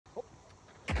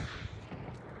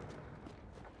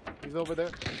He's over there.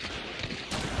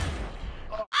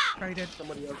 Oh, Traded.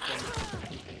 somebody else coming.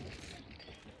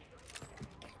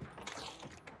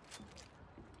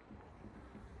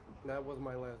 That was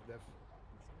my last death.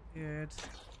 Good. Just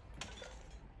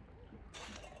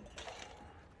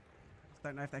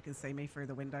don't know if they can see me through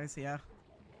the windows here.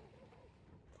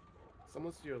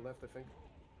 Someone's to your left, I think.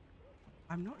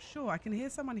 I'm not sure. I can hear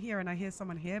someone here and I hear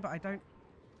someone here, but I don't...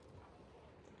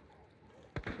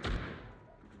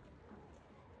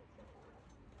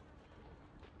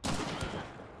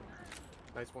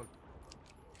 Nice one.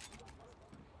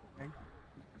 Okay.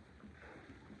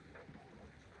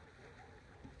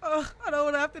 Oh, I don't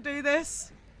want to have to do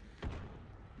this.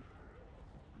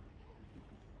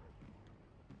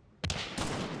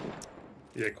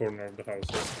 Yeah, corner of the house.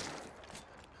 Yeah.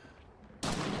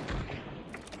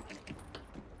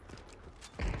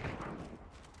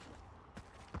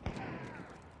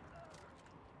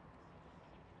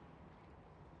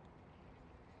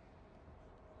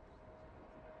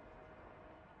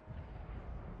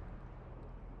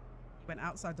 Went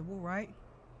outside the wall, right?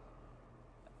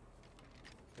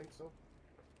 I think so.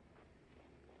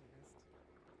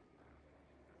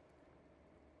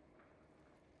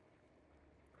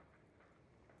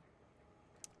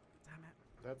 Damn it.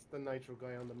 That's the nitro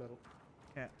guy on the metal.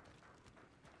 Yeah.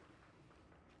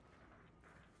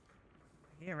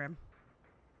 I hear him.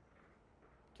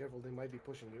 Careful, they might be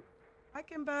pushing you. Hi,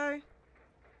 Kimbo.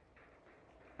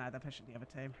 No, they're pushing the other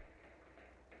team.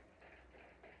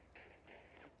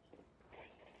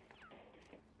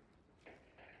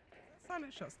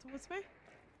 Silent shots towards me.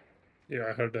 Yeah,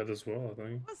 I heard that as well, I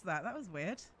think. What was that? That was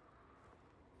weird.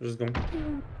 Just going.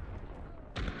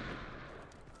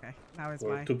 Okay, now is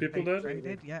Were my... two people there?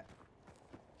 Traded, yeah.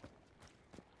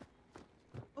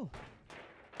 Oh.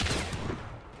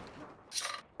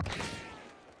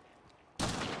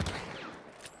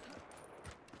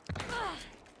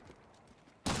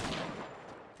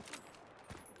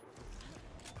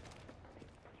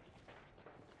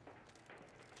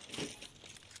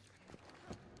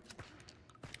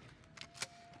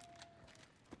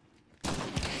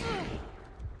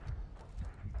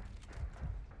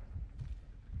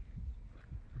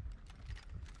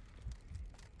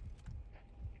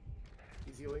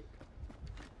 He's healing.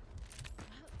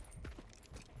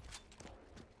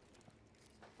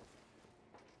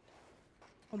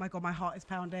 Oh my god, my heart is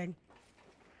pounding.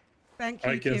 Thank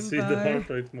you, I can Kimbo. see the heart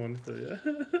rate monitor, yeah.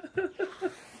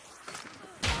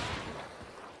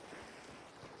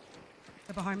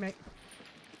 They're behind me.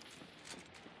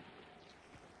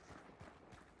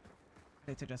 I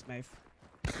need to just move.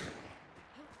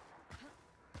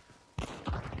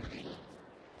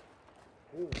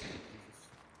 Oh, Jesus.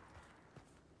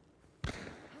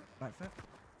 Right foot.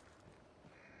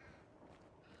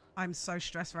 I'm so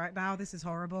stressed right now. This is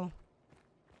horrible.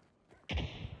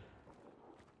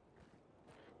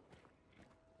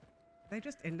 They're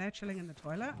just in there chilling in the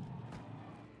toilet.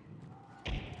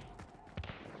 Is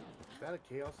that a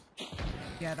chaos?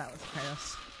 Yeah, that was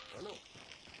chaos. Oh no.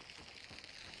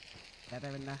 Yeah,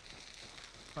 they're in the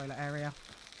toilet area.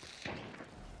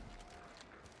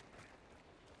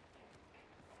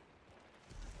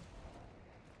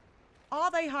 Are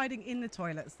they hiding in the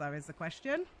toilets, though, is the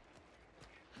question.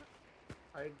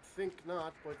 I think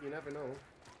not, but you never know.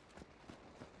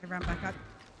 They ran back up.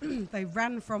 They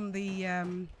ran from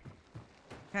the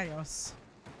chaos.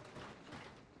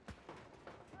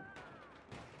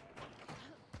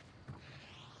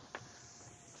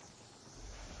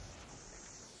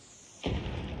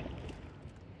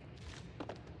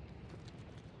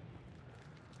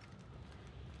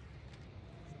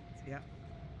 Yeah.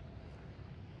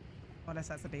 Unless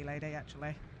that's the B lady,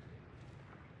 actually.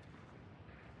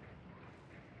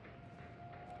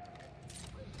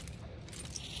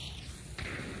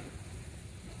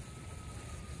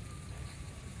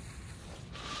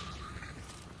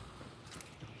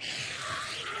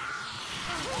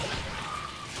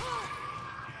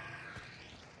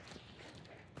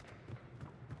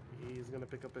 He's gonna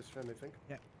pick up his friend, I think.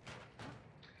 Yeah.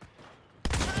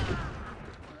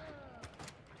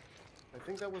 I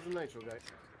think that was the nitro guy.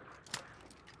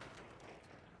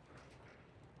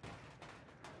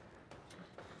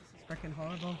 This is freaking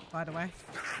horrible, by the way.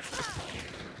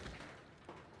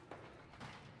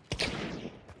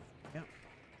 Yep.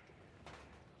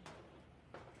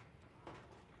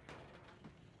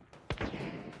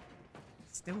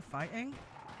 Still fighting.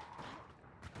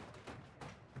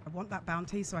 I want that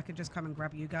bounty so I can just come and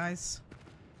grab you guys.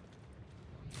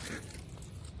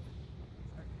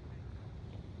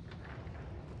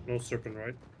 No serpent,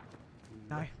 right?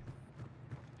 No.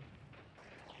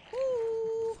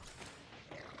 Ooh.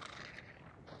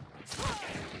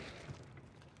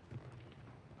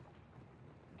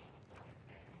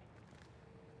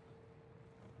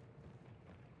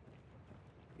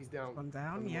 down. One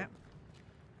down, One yeah.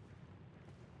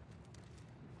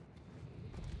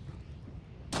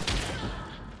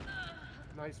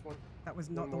 Nice one. That was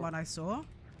not the more. one I saw.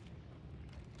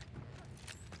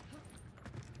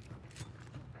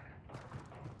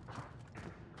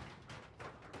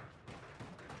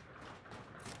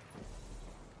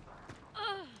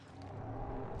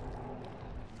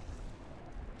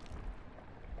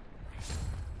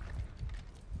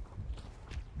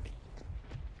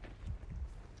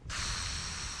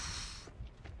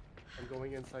 I'm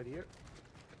going inside here.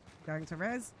 Going to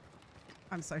res.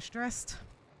 I'm so stressed.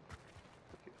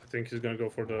 I think he's gonna go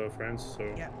for the friends, so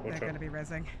Yeah, they're watch going to out. be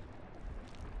rezzing.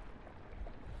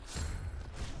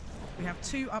 We have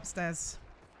 2 upstairs.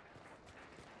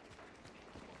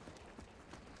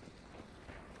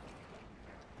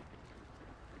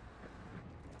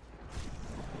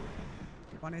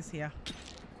 One is here.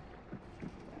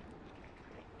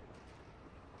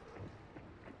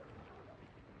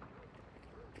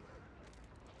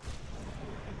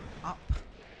 Up.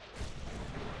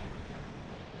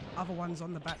 Other one's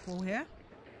on the back wall here.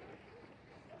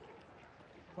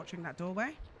 Watching that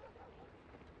doorway.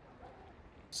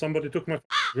 Somebody took my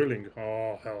drilling.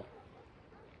 Oh hell.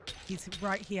 He's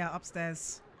right here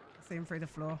upstairs. I see him through the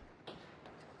floor.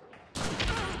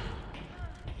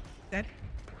 Dead.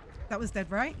 That was dead,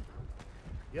 right?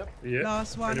 Yep. Yeah.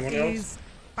 Last one Anyone is else?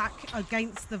 back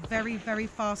against the very, very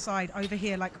far side over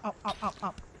here, like up, up, up,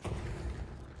 up.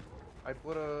 I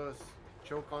put a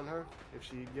choke on her. If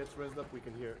she gets rezzed up, we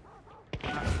can hear it.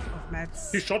 Of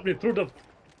meds. He shot me through the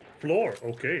floor.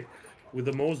 Okay. With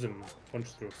the Mosin punch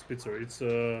through Spitzer. It's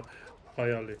high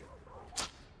alley.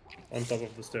 On top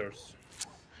of the stairs.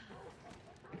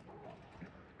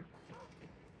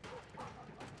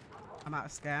 I'm out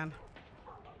of scan.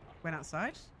 Went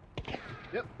outside.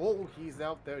 Yep. Oh, he's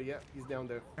out there. Yeah, he's down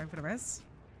there. Going for the res.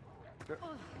 Sure.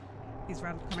 He's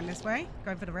round coming this way.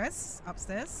 Going for the res.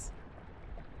 Upstairs.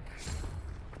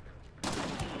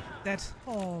 Dead.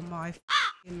 Oh my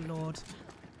f***ing lord.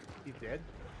 He's dead.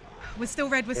 We're still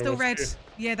red. We're still was red.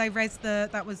 he? Yeah, they res the.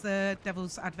 That was the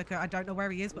Devil's Advocate. I don't know where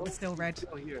he is, but we're still red. She's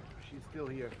still here. She's still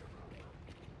here.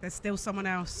 There's still someone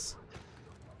else.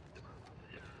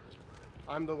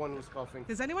 I'm the one who's coughing.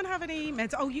 Does anyone have any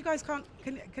meds? Oh, you guys can't.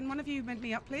 Can one of you med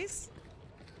me up, please?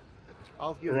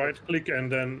 I'll heal Right click and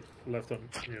then left on.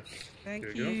 Yeah. Thank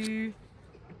Here you go. you.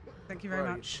 Thank you very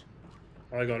Where are you? much.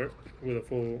 I got it with a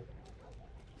full.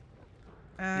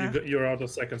 Uh, You're out of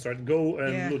seconds, right? Go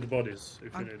and yeah. loot bodies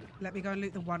if you need. let me go and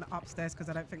loot the one upstairs because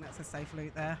I don't think that's a safe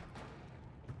loot there.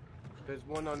 There's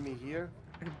one on me here.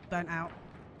 I'm burnt out.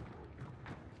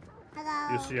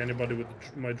 You see anybody with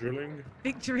my drilling?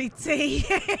 Victory Tea.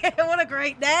 What a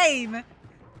great name.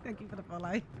 Thank you for the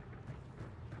follow.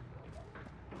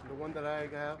 The one that I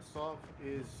saw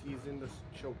is he's in the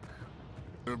choke.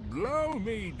 Blow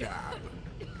me down.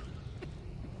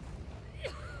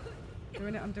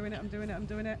 Doing it. I'm doing it. I'm doing it. I'm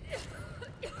doing it.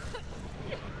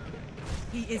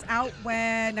 He is out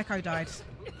where Neko died.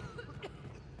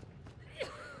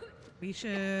 We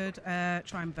should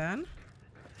try and burn.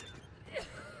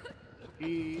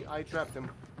 I trapped him.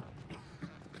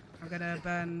 I'm gonna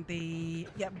burn the.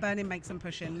 Yep, burning makes them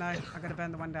push in. No, I'm gonna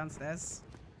burn the one downstairs.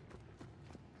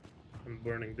 I'm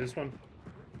burning this one.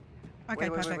 Okay,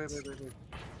 Wait, perfect. wait.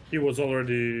 He was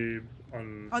already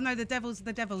on. Oh no, the devils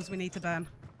we need to burn.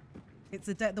 It's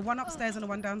the one upstairs and the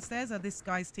one downstairs are this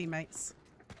guy's teammates.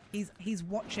 He's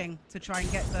watching to try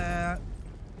and get the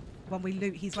one we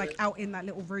loot. He's like out in that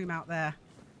little room out there.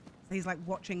 So he's like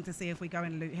watching to see if we go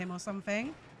and loot him or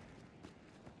something.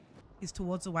 He's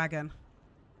towards the wagon.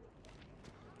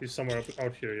 He's somewhere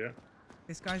out here, yeah.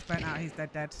 This guy's burnt out. He's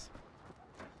dead.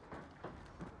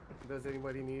 Does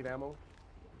anybody need ammo?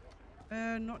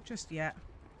 Not just yet.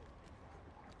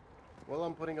 Well,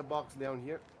 I'm putting a box down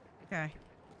here. Okay.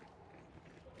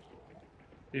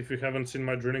 If you haven't seen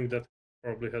my drilling, that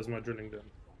probably has my drilling then.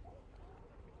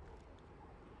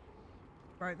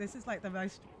 Bro, this is like the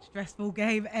most stressful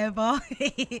game ever.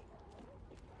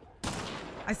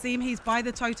 I see him. He's by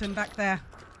the totem back there.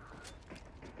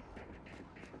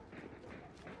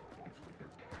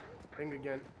 Ping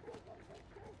again.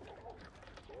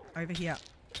 Over here.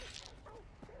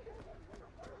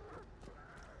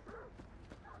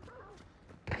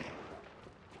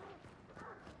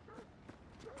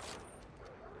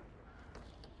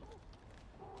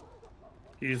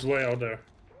 He's way out there.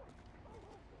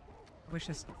 I wish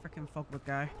this freaking fog would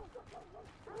go.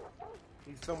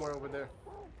 He's somewhere over there.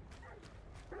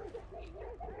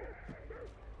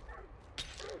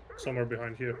 Somewhere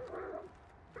behind here.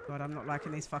 God, I'm not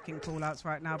liking these fucking call-outs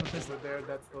right now because... Over there,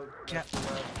 that's Yep. the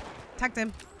last. Tagged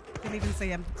him. Didn't even see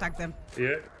him. Tagged him.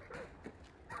 Yeah.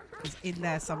 He's in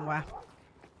there somewhere.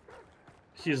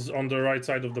 He's on the right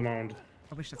side of the mound.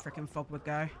 I wish the freaking fog would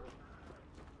go.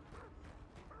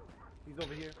 He's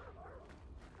over here.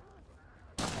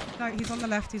 No, he's on the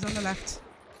left. He's on the left.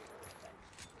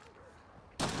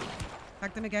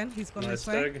 Tagged him again. He's gone Nice this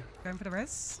way. tag. Going for the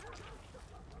res.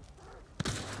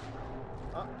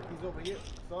 Ah, he's over here.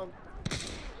 Saw him.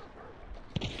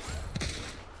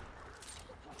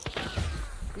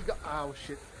 He got. Oh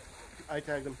shit! I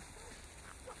tagged him.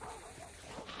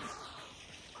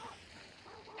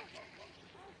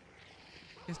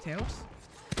 Just healed.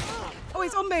 Oh,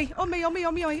 he's on me! On me! On me!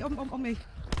 On me! On me!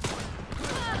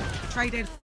 Traded.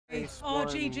 Nice Oh, one,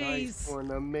 GG's. Nice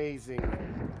one, amazing.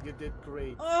 You did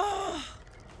great. Oh,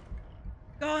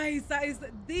 guys, that is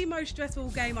the most stressful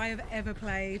game I have ever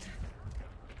played.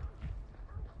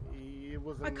 It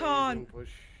was an I amazing can't. push.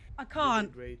 I You can't.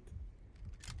 did great.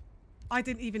 I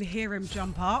didn't even hear him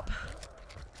jump up.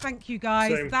 Thank you,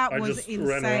 guys. Same. That I was just ran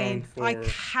insane. around I for-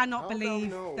 cannot How believe come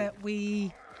no? that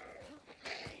we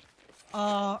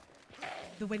are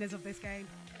the winners of this game.